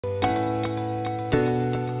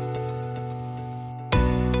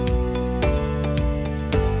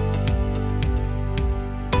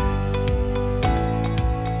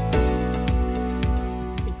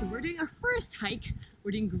hike.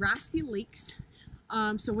 We're doing Grassi Lakes.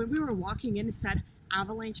 So when we were walking in, it said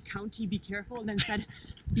Avalanche County, be careful, and then said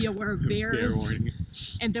be aware of bears. Bear warning.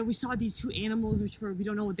 And then we saw these two animals, which we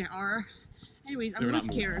don't know what they are. Anyways, I'm really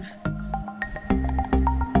scared.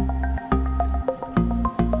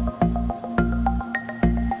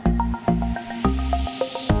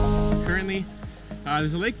 Currently,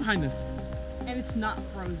 there's a lake behind us. And it's not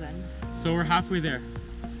frozen. So we're halfway there.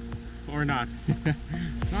 Or not.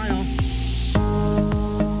 Smile.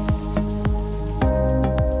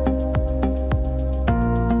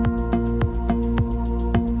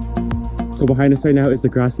 So behind us right now is the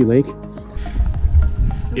Grassi Lake.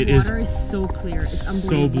 The water is so clear. It's unbelievably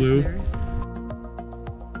so blue. Clear.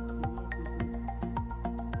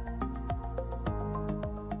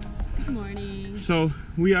 Good morning. So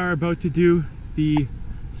we are about to do the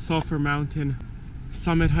Sulphur Mountain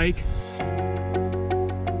summit hike.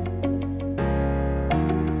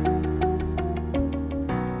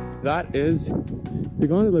 That is the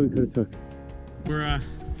gondola we could have took. We're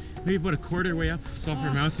maybe about a quarter way up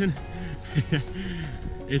Sulphur Mountain.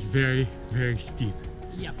 It's very, very steep.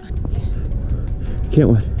 Yep. Can't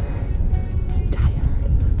wait. I'm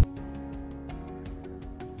tired.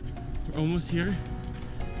 We're almost here.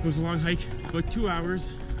 It was a long hike, about 2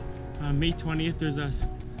 hours. May 20th, there's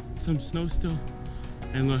some snow still.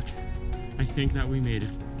 And look, I think that we made it.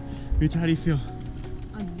 Rich, how do you feel?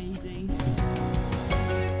 Amazing.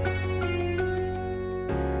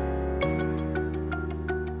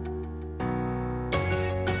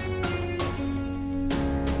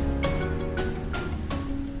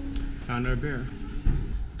 Found our bear.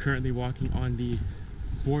 Currently walking on the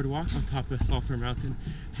boardwalk on top of Sulphur Mountain,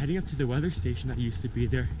 heading up to the weather station that used to be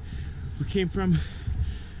there. We came from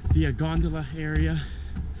the gondola area.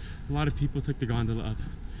 A lot of people took the gondola up.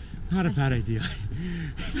 Not a bad idea.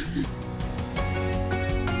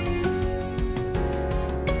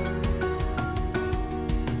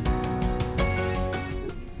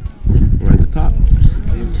 We're at the top.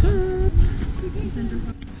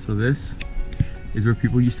 So this is where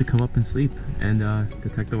people used to come up and sleep and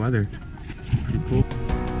detect the weather. Pretty cool.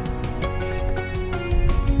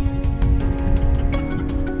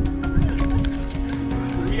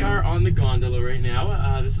 We are on the gondola right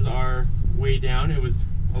now. This is our way down. It was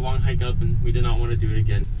a long hike up and we did not want to do it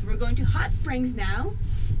again. So we're going to hot springs now,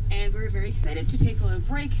 and we're very excited to take a little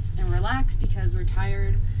breaks and relax because we're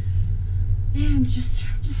tired and just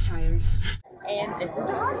tired. And this is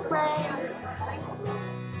the hot springs.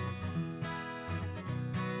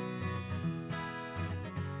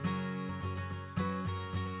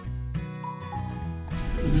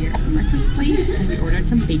 So we are at the breakfast place and we ordered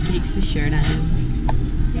some pancakes to share them.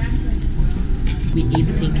 We ate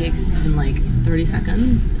the pancakes in like 30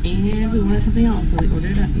 seconds and we wanted something else, so we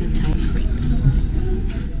ordered a Nutella crepe.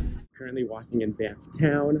 Currently walking in Banff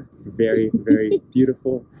town. Very, very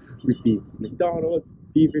beautiful. We see McDonald's,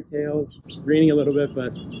 beaver tails. It's raining a little bit,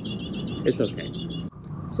 but it's okay.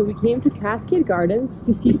 So we came to Cascade Gardens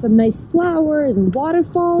to see some nice flowers and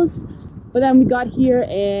waterfalls, but then we got here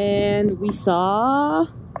and we saw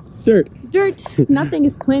dirt. Nothing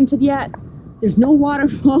is planted yet. There's no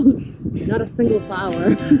waterfall, not a single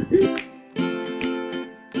flower.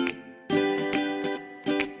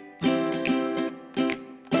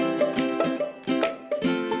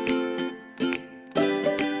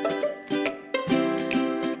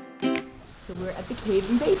 So we're at the cave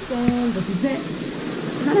in Basin. This is it.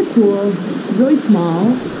 It's kind of cool. It's really small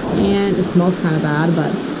and it smells kind of bad,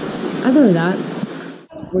 but other than that,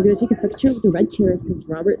 we're gonna take a picture with the red chairs because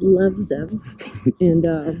Robert loves them. And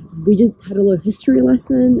we just had a little history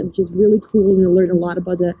lesson, which is really cool. We learned a lot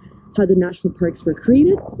about how the national parks were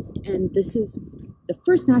created. And this is the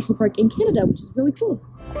first national park in Canada, which is really cool.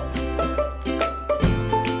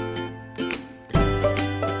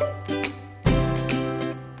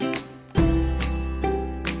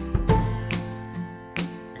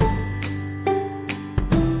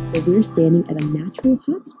 So we're standing at a natural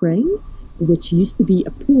hot spring, which used to be a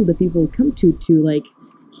pool that people would come to like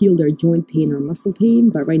heal their joint pain or muscle pain,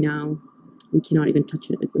 but right now we cannot even touch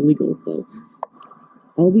it. It's illegal. So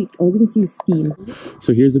all we can see is steam.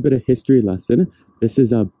 So here's a bit of history lesson. This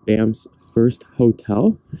is Banff's first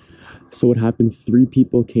hotel. So what happened, 3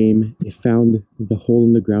 people came, they found the hole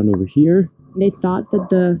in the ground over here. They thought that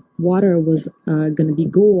the water was gonna be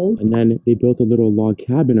gold. And then they built a little log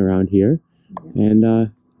cabin around here, and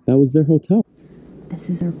that was their hotel. This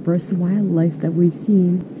is our first wildlife that we've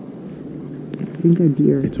seen. I think they're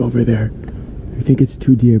deer. It's over there. I think it's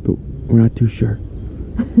 2 deer, but we're not too sure.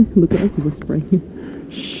 Look at us whispering.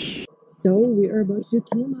 Shh. So we are about to do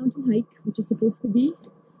Tunnel Mountain hike, which is supposed to be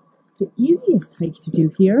the easiest hike to do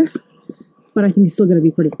here. but I think it's still gonna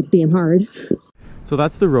be pretty damn hard. So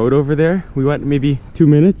that's the road over there. We went maybe 2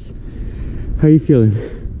 minutes. How are you feeling?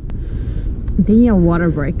 I'm taking a water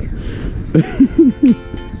break.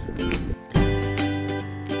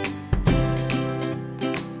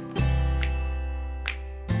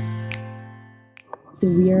 So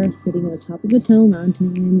we are sitting on the top of the Tunnel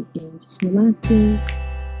Mountain and just relaxing.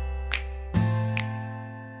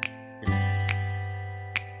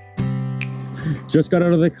 Just got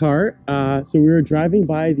out of the car. So we were driving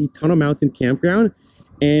by the Tunnel Mountain campground,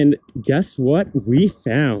 and guess what we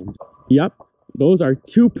found? Yep, those are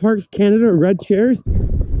 2 Parks Canada red chairs.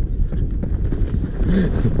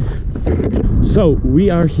 So we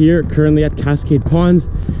are here currently at Cascade Ponds.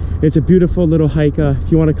 It's a beautiful little hike.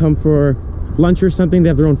 If you want to come for lunch or something, they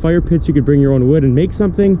have their own fire pits. You could bring your own wood and make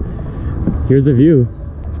something. Here's the view.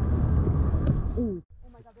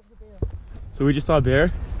 So we just saw a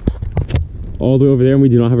bear all the way over there, and we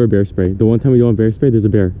do not have our bear spray. The one time we don't have bear spray, there's a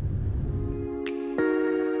bear.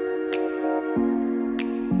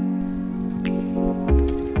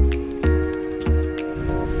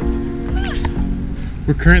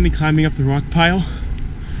 We're currently climbing up the rock pile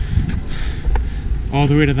all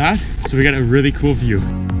the way to that, so we got a really cool view.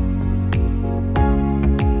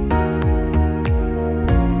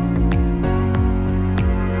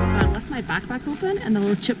 I left my backpack open and the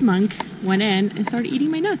little chipmunk went in and started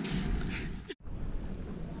eating my nuts.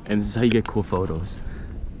 And this is how you get cool photos.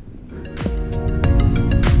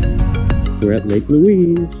 We're at Lake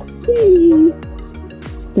Louise. Yay!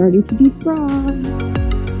 Starting to defrost.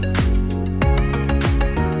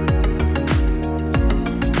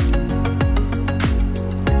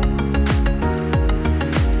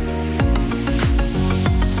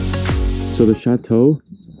 So the chateau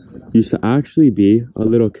used to actually be a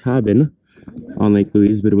little cabin on Lake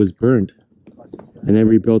Louise, but it was burned and then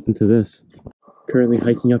rebuilt into this. Currently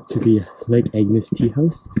hiking up to the Lake Agnes tea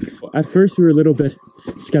house. At first we were a little bit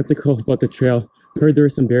skeptical about the trail. Heard there were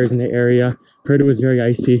some bears in the area, heard it was very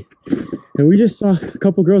icy, and we just saw a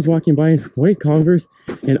couple girls walking by in white Converse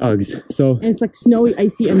and Uggs. So And it's like snowy,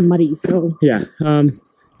 icy, and muddy, so yeah,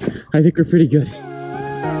 I think we're pretty good.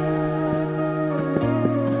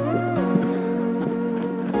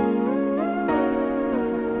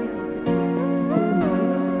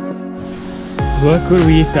 Look what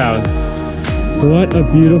we found. What a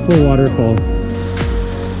beautiful waterfall.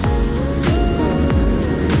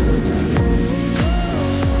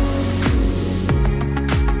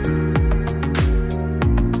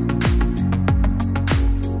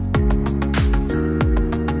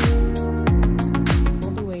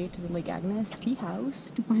 all the way to the Lake Agnes tea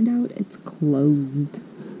house to find out it's closed.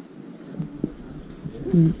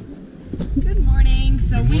 Good morning.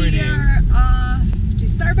 So we are off to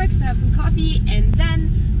Starbucks to have some coffee, and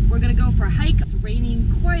then we're gonna go for a hike. It's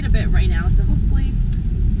raining quite a bit right now, so hopefully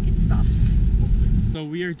it stops. So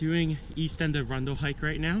we are doing east end of Rundle hike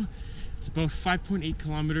right now. It's about 5.8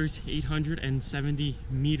 kilometers, 870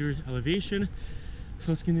 meters elevation.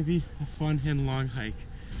 So it's gonna be a fun and long hike.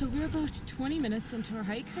 So we're about 20 minutes into our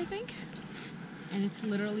hike, I think. And it's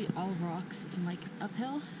literally all rocks and like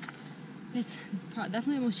uphill. It's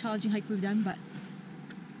definitely the most challenging hike we've done, but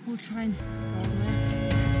we'll try and go all the way.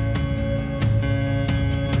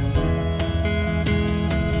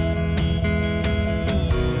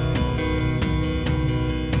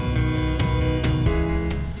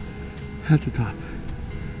 That's the top,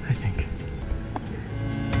 I think.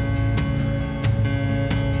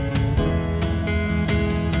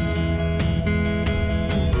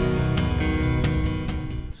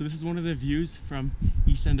 So this is one of the views from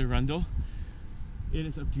east end of Rundle. It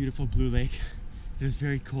is a beautiful blue lake. It is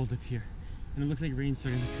very cold up here, and it looks like rain's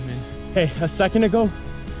starting to come in. Hey, a second ago,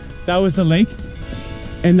 that was the lake,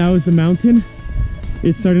 and that was the mountain.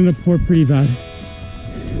 It's starting to pour pretty bad.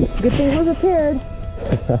 Good thing we're prepared.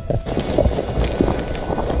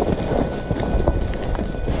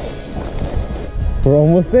 We're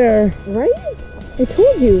almost there. Right? I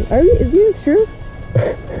told you. Isn't it true?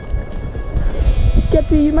 Get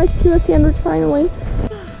to eat my tuna sandwich finally.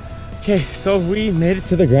 Okay, so we made it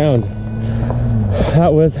to the ground.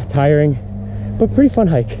 That was tiring, but pretty fun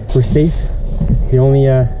hike. We're safe. The only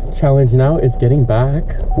challenge now is getting back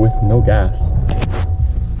with no gas.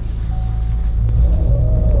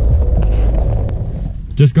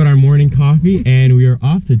 Just got our morning coffee and we are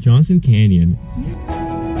off to Johnston Canyon.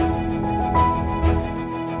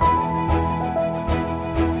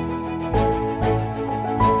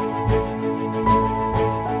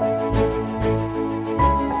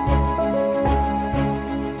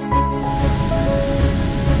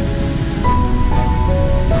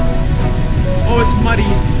 Oh, it's muddy.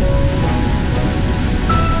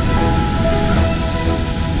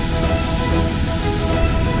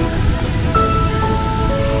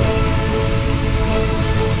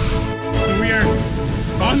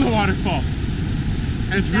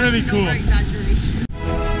 really cool. Exaggeration.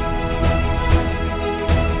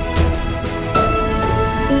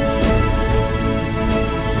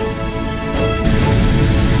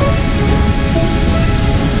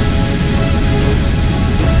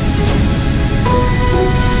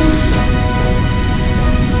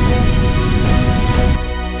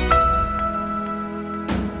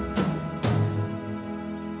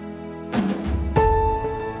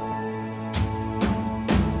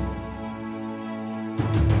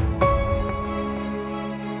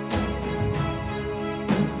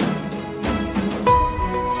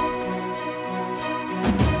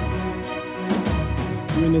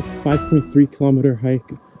 Doing this 5.3 kilometer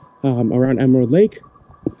hike around Emerald Lake.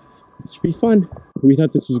 It should be fun. We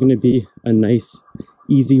thought this was going to be a nice,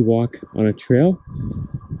 easy walk on a trail.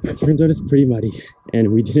 It turns out it's pretty muddy,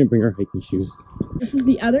 and we didn't bring our hiking shoes. This is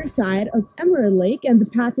the other side of Emerald Lake, and the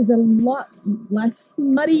path is a lot less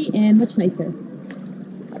muddy and much nicer.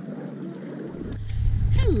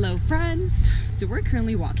 Hello friends! So we're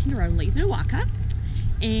currently walking around Lake Minnewanka,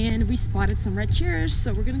 and we spotted some red chairs,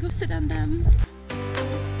 so we're gonna go sit on them.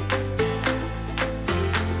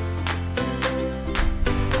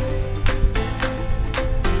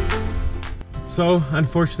 So,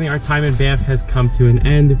 unfortunately, our time in Banff has come to an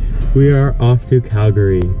end. We are off to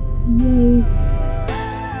Calgary. Yay!